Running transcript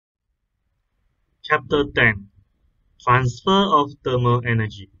Chapter 10 Transfer of Thermal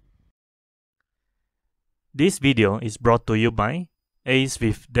Energy. This video is brought to you by Ace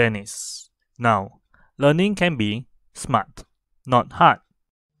with Dennis. Now, learning can be smart, not hard.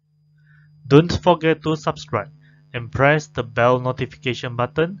 Don't forget to subscribe and press the bell notification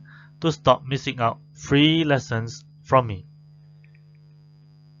button to stop missing out free lessons from me.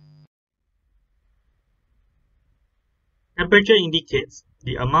 Temperature indicates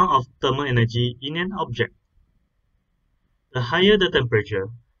the amount of thermal energy in an object. The higher the temperature,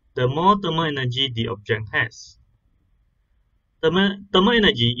 the more thermal energy the object has. Thermal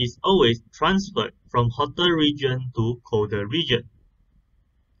energy is always transferred from hotter region to colder region.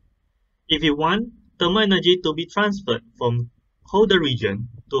 If you want thermal energy to be transferred from colder region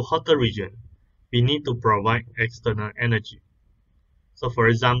to hotter region, we need to provide external energy. So for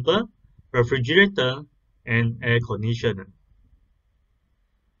example, refrigerator and air conditioner.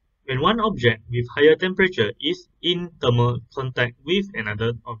 When one object with higher temperature is in thermal contact with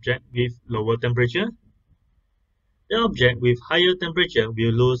another object with lower temperature, the object with higher temperature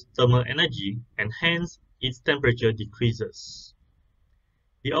will lose thermal energy and hence its temperature decreases.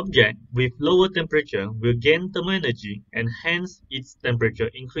 The object with lower temperature will gain thermal energy and hence its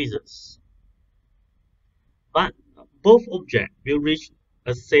temperature increases. But both objects will reach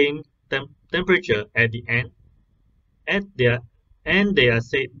the same temperature at the end and they are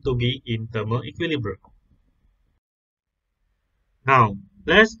said to be in thermal equilibrium. Now,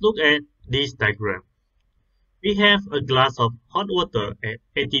 let's look at this diagram. We have a glass of hot water at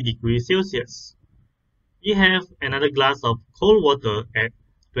 80 degrees Celsius. We have another glass of cold water at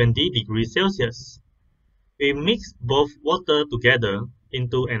 20 degrees Celsius. We mix both water together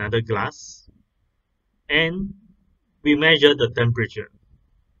into another glass and we measure the temperature.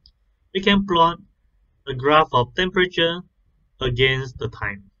 We can plot a graph of temperature against the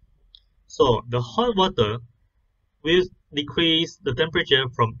time. So the hot water will decrease the temperature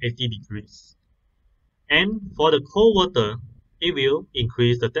from 80 degrees. And for the cold water, it will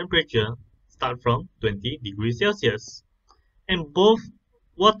increase the temperature start from 20 degrees Celsius. And both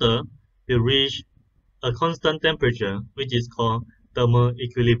water will reach a constant temperature which is called thermal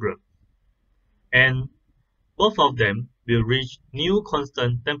equilibrium. And both of them will reach new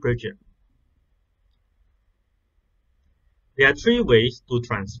constant temperature. There are three ways to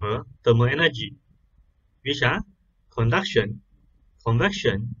transfer thermal energy, which are conduction,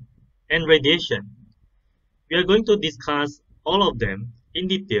 convection, and radiation. We are going to discuss all of them in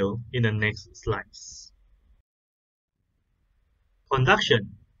detail in the next slides.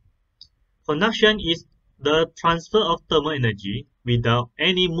 Conduction. Conduction is the transfer of thermal energy without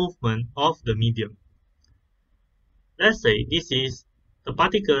any movement of the medium. Let's say this is the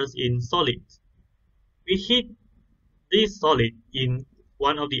particles in solid. We heat this solid in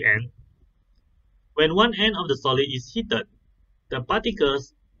one of the ends. When one end of the solid is heated, the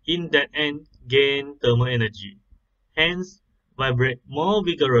particles in that end gain thermal energy, hence vibrate more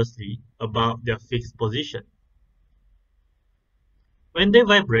vigorously about their fixed position. When they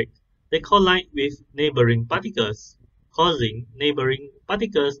vibrate, they collide with neighboring particles, causing neighboring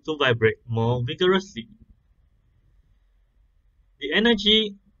particles to vibrate more vigorously. The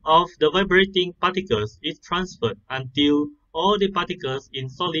energy of the vibrating particles is transferred until all the particles in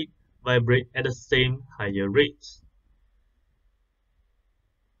solid vibrate at the same higher rate.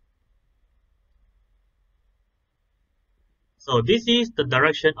 So this is the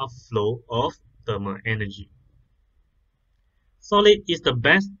direction of flow of thermal energy. Solid is the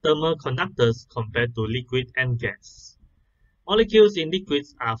best thermal conductors compared to liquid and gas. Molecules in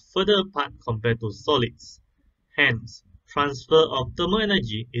liquids are further apart compared to solids. Hence, transfer of thermal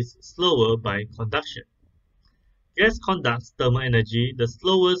energy is slower by conduction. Gas conducts thermal energy the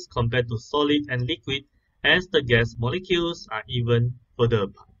slowest compared to solid and liquid as the gas molecules are even further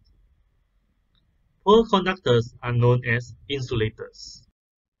apart. Poor conductors are known as insulators.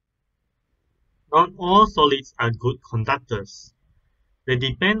 Not all solids are good conductors. They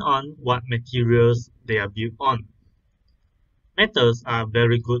depend on what materials they are built on. Metals are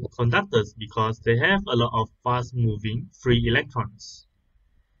very good conductors because they have a lot of fast-moving free electrons.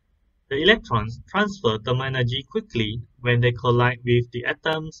 The electrons transfer thermal energy quickly when they collide with the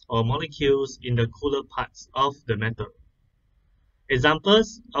atoms or molecules in the cooler parts of the metal.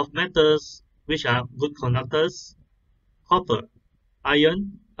 Examples of metals which are good conductors: copper,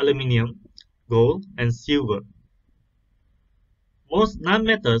 iron, aluminium, gold, and silver. Most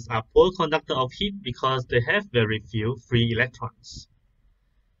nonmetals are poor conductor of heat because they have very few free electrons.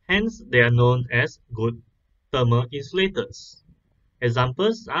 Hence, they are known as good thermal insulators.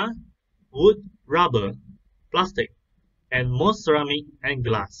 Examples are wood, rubber, plastic, and most ceramic and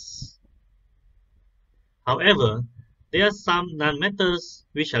glass. However, there are some nonmetals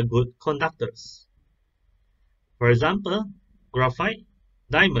which are good conductors. For example, graphite,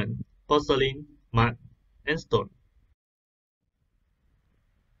 diamond, porcelain, mud, and stone.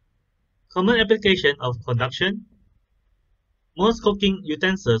 Common application of conduction. Most cooking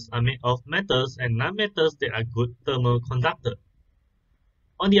utensils are made of metals and nonmetals that are good thermal conductors.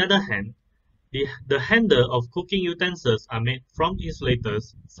 On the other hand, the handle of cooking utensils are made from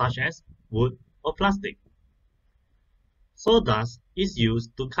insulators such as wood or plastic. Sawdust is used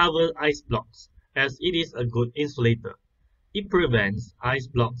to cover ice blocks as it is a good insulator. It prevents ice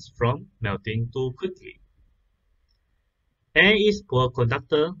blocks from melting too quickly. Air is poor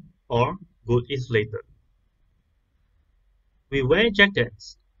conductor or good insulator. We wear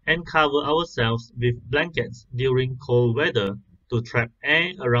jackets and cover ourselves with blankets during cold weather to trap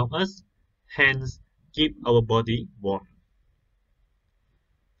air around us, hence keep our body warm.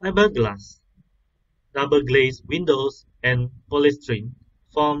 Fiberglass, double glazed windows and polystyrene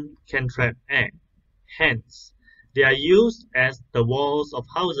foam can trap air, hence they are used as the walls of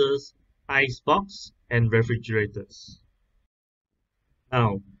houses, icebox, and refrigerators.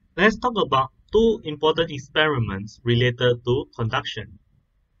 Now, let's talk about two important experiments related to conduction.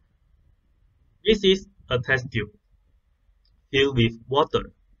 This is a test tube filled with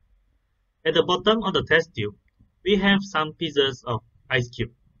water. At the bottom of the test tube, we have some pieces of ice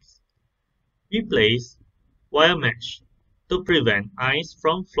cubes. We place wire mesh to prevent ice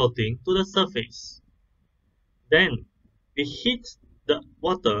from floating to the surface. Then, we heat the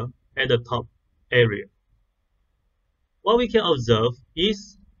water at the top area. What we can observe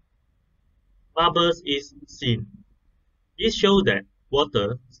is bubbles is seen. This shows that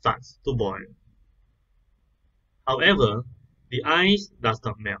water starts to boil. However, the ice does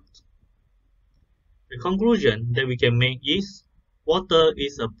not melt. The conclusion that we can make is water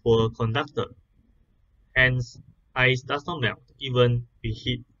is a poor conductor. Hence, ice does not melt even we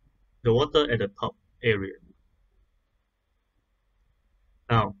heat the water at the top area.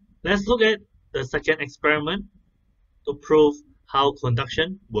 Now, let's look at the second experiment to prove how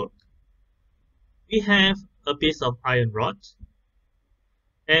conduction works. We have a piece of iron rod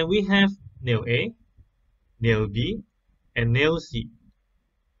and we have nail A, nail B, and nail C.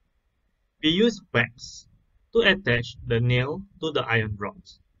 We use wax to attach the nail to the iron rod.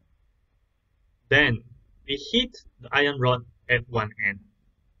 Then we heat the iron rod at one end.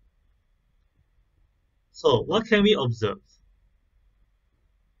 So what can we observe?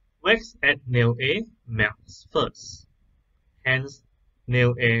 Wax at nail A melts first, hence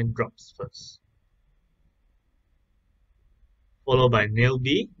nail A drops first, followed by nail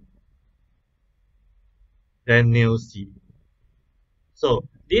B, then nail C. So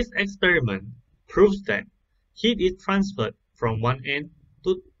this experiment proves that heat is transferred from one end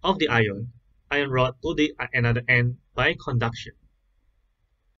of the iron rod to the another end by conduction.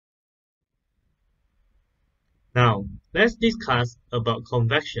 Now, let's discuss about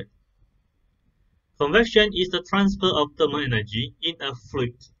convection. Convection is the transfer of thermal energy in a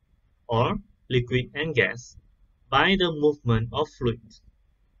fluid or liquid and gas by the movement of fluid.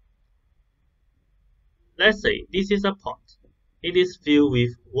 Let's say this is a pot. It is filled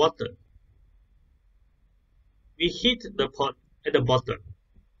with water. We heat the pot at the bottom.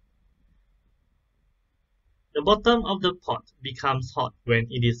 The bottom of the pot becomes hot when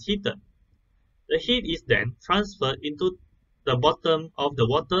it is heated. The heat is then transferred into the bottom of the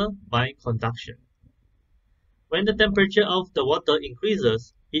water by conduction. When the temperature of the water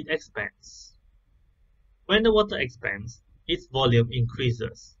increases, it expands. When the water expands, its volume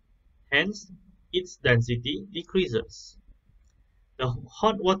increases. Hence, its density decreases. The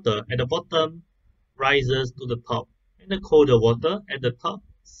hot water at the bottom rises to the top, and the colder water at the top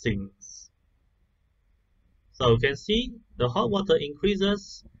sinks. So you can see the hot water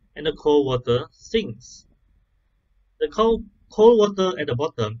increases and the cold water sinks. The cold water at the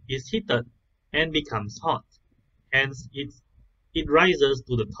bottom is heated and becomes hot, hence it rises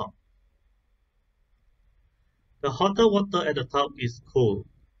to the top. The hotter water at the top is cool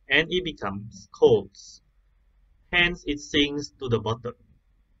and it becomes cold, hence it sinks to the bottom.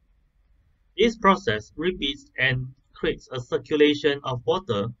 This process repeats and creates a circulation of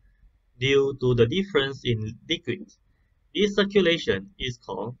water due to the difference in liquid. This circulation is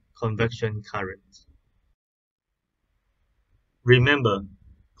called convection current. Remember,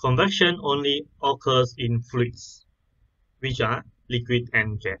 convection only occurs in fluids, which are liquid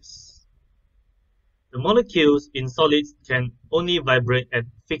and gas. The molecules in solids can only vibrate at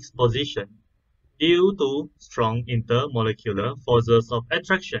fixed position due to strong intermolecular forces of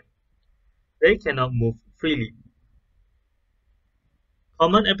attraction. They cannot move freely.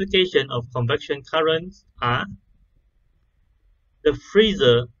 Common applications of convection currents are the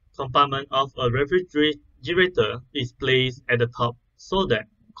freezer compartment of a refrigerator is placed at the top so that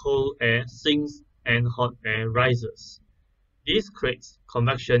cold air sinks and hot air rises. This creates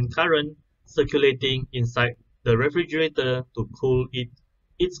convection current circulating inside the refrigerator to cool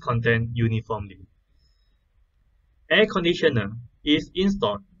its content uniformly. Air conditioner is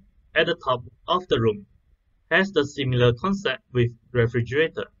installed at the top of the room, has the similar concept with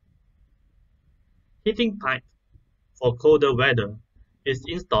refrigerator. Heating pipe for colder weather is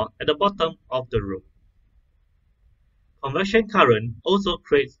installed at the bottom of the room. Convection current also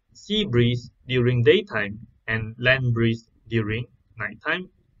creates sea breeze during daytime and land breeze during nighttime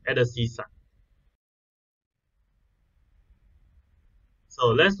at the seaside. So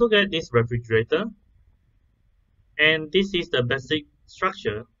let's look at this refrigerator. And this is the basic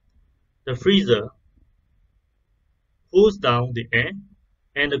structure. The freezer cools down the air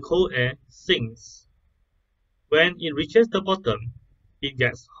and the cold air sinks. When it reaches the bottom, it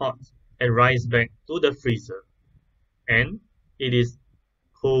gets hot and rises back to the freezer. And it is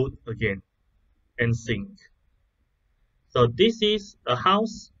cooled again and sink. So this is a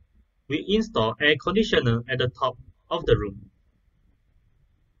house. We install air conditioner at the top of the room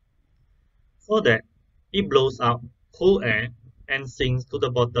so that it blows out cold air and sinks to the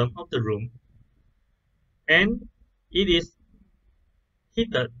bottom of the room, and it is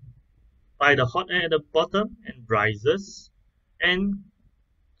heated by the hot air at the bottom and rises and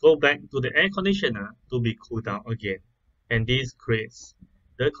go back to the air conditioner to be cooled down again, and this creates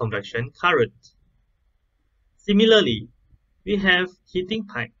the convection current. Similarly, we have heating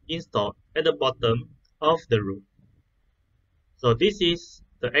pipe installed at the bottom of the room. So this is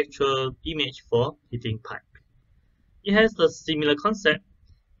the actual image for heating pipe. It has a similar concept.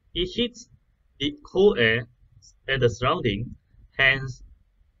 It heats the cold air at the surrounding, hence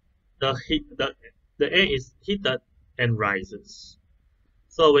the air is heated and rises.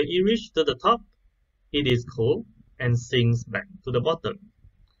 So when it reaches to the top, it is cold and sinks back to the bottom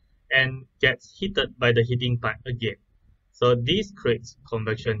and gets heated by the heating pipe again. So this creates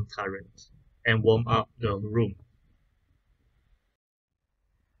convection current and warm up the room.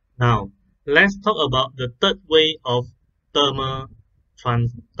 Now, let's talk about the third way of thermal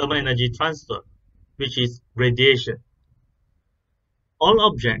energy transfer, which is radiation. All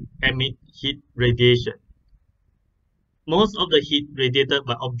objects emit heat radiation. Most of the heat radiated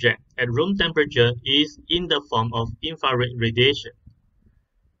by objects at room temperature is in the form of infrared radiation.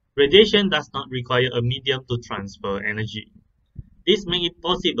 Radiation does not require a medium to transfer energy. This makes it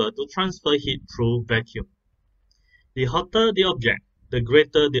possible to transfer heat through vacuum. The hotter the object, the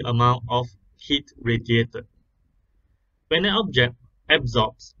greater the amount of heat radiated. When an object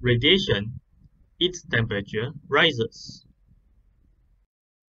absorbs radiation, its temperature rises.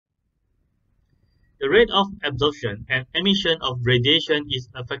 The rate of absorption and emission of radiation is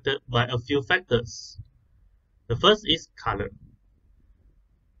affected by a few factors. The first is color.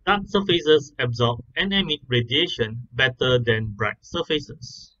 Dark surfaces absorb and emit radiation better than bright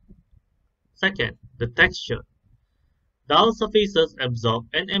surfaces. Second, the texture. Dull surfaces absorb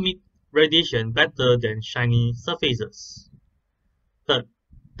and emit radiation better than shiny surfaces. Third,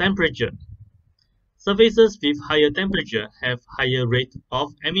 temperature. Surfaces with higher temperature have higher rate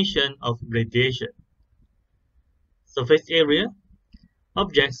of emission of radiation. Surface area.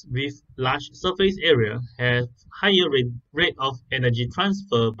 Objects with large surface area have higher rate of energy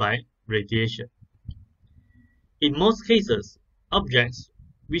transfer by radiation. In most cases, objects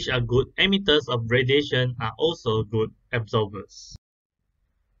which are good emitters of radiation are also good absorbers.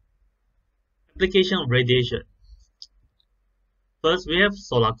 Application of radiation. First, we have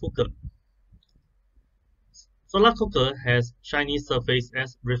solar cooker. Solar cooker has shiny surface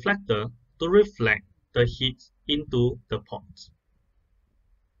as reflector to reflect the heat into the pot.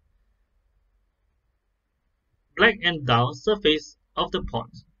 Black and dull surface of the pot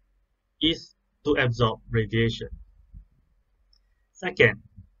is to absorb radiation. Second,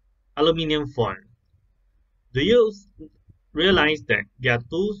 aluminium foil. Do you realize that there are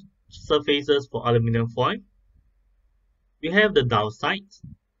two surfaces for aluminium foil? We have the dull side,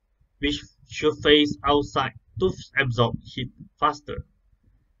 which should face outside to absorb heat faster,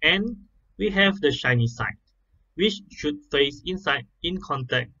 and we have the shiny side, which should face inside in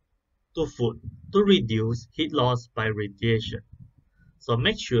contact to food to reduce heat loss by radiation. So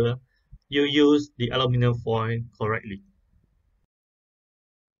make sure you use the aluminum foil correctly.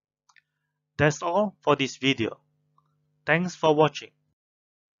 That's all for this video. Thanks for watching.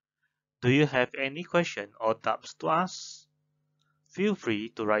 Do you have any question or doubts to ask? Feel free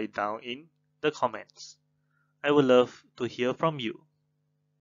to write down in the comments. I would love to hear from you.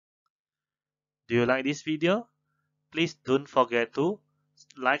 Do you like this video? Please don't forget to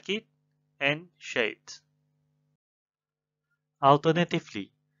like it and share it.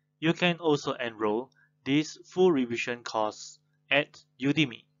 Alternatively, you can also enroll this full revision course at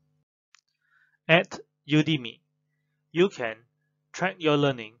Udemy. At Udemy, you can track your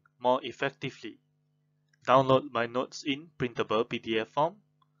learning more effectively. Download my notes in printable PDF form.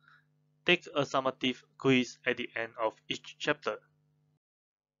 Take a summative quiz at the end of each chapter.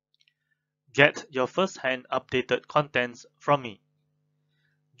 Get your first-hand updated contents from me.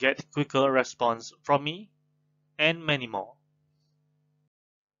 Get quicker response from me, and many more.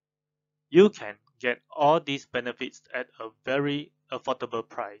 You can get all these benefits at a very affordable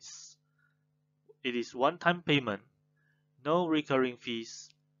price. It is one-time payment, no recurring fees,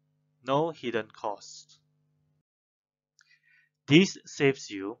 no hidden costs. This saves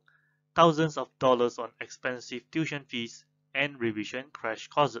you thousands of dollars on expensive tuition fees and revision crash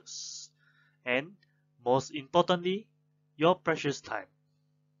courses. And most importantly, your precious time.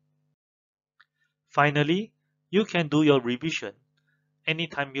 Finally, you can do your revision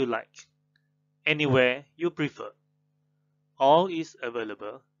anytime you like, anywhere you prefer. All is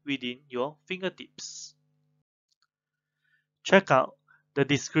available within your fingertips. Check out the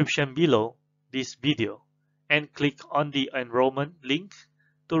description below this video and click on the enrollment link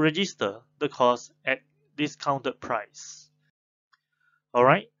to register the course at discounted price.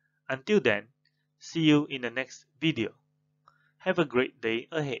 Alright, until then, see you in the next video. Have a great day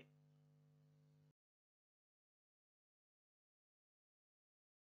ahead.